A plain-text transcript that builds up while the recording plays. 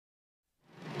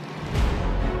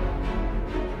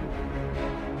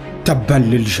تبا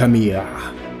للجميع.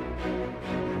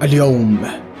 اليوم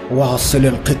واصل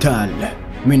القتال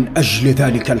من أجل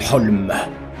ذلك الحلم.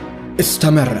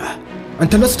 استمر،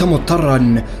 أنت لست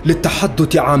مضطرا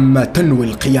للتحدث عما تنوي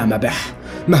القيام به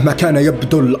مهما كان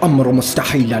يبدو الأمر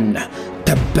مستحيلا.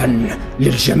 تبا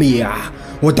للجميع،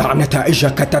 ودع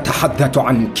نتائجك تتحدث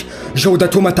عنك.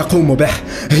 جودة ما تقوم به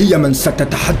هي من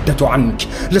ستتحدث عنك.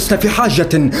 لست في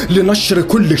حاجة لنشر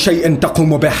كل شيء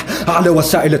تقوم به على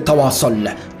وسائل التواصل.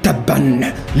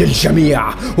 تبا للجميع،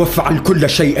 وافعل كل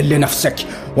شيء لنفسك.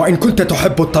 وإن كنت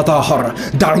تحب التظاهر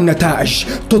دع النتائج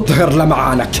تظهر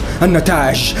لمعانك.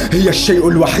 النتائج هي الشيء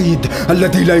الوحيد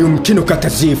الذي لا يمكنك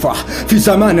تزييفه في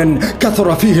زمان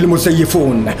كثر فيه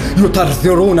المزيفون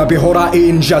يترذرون بهراء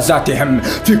إنجازاتهم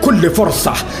في كل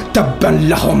فرصة. تبا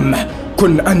لهم،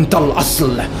 كن أنت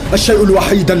الأصل. الشيء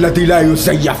الوحيد الذي لا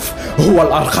يزيف هو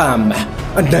الأرقام.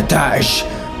 النتائج،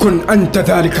 كن أنت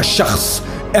ذلك الشخص.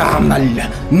 اعمل،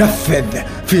 نفذ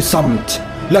في صمت.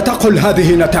 لا تقل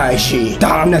هذه نتائجي،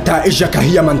 دع نتائجك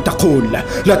هي من تقول.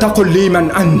 لا تقل لي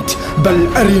من أنت، بل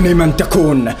أرني من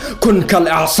تكون. كن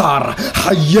كالإعصار،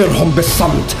 حيرهم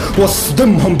بالصمت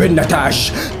واصدمهم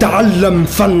بالنتائج. تعلم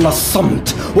فن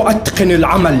الصمت وأتقن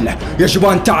العمل. يجب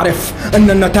أن تعرف أن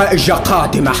النتائج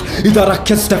قادمة إذا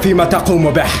ركزت فيما تقوم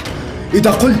به.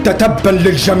 إذا قلت تبا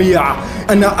للجميع،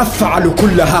 أنا أفعل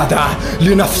كل هذا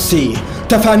لنفسي.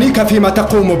 تفانيك فيما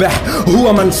تقوم به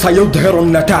هو من سيظهر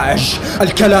النتائج.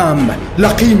 الكلام لا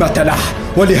قيمة له،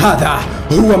 ولهذا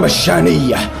هو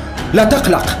مجاني. لا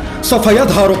تقلق، سوف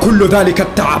يظهر كل ذلك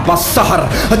التعب، السهر،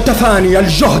 التفاني،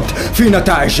 الجهد في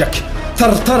نتائجك.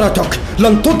 ثرثرتك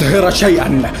لن تظهر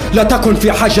شيئا. لا تكن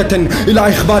في حاجة إلى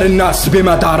إخبار الناس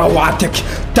بمدى روعتك.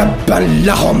 تبا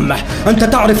لهم، أنت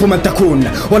تعرف من تكون،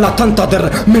 ولا تنتظر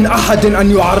من أحد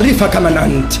أن يعرفك من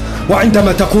أنت.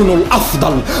 وعندما تكون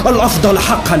الأفضل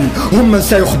حقا، هم من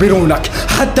سيخبرونك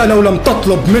حتى لو لم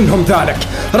تطلب منهم ذلك.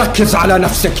 ركز على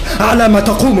نفسك، على ما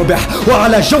تقوم به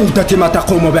وعلى جودة ما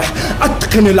تقوم به.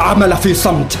 أتقن العمل في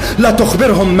صمت، لا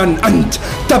تخبرهم من أنت.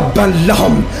 تبا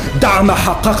لهم، دع ما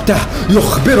حققته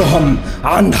يخبرهم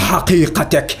عن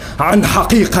حقيقتك، عن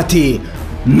حقيقة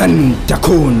من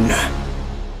تكون.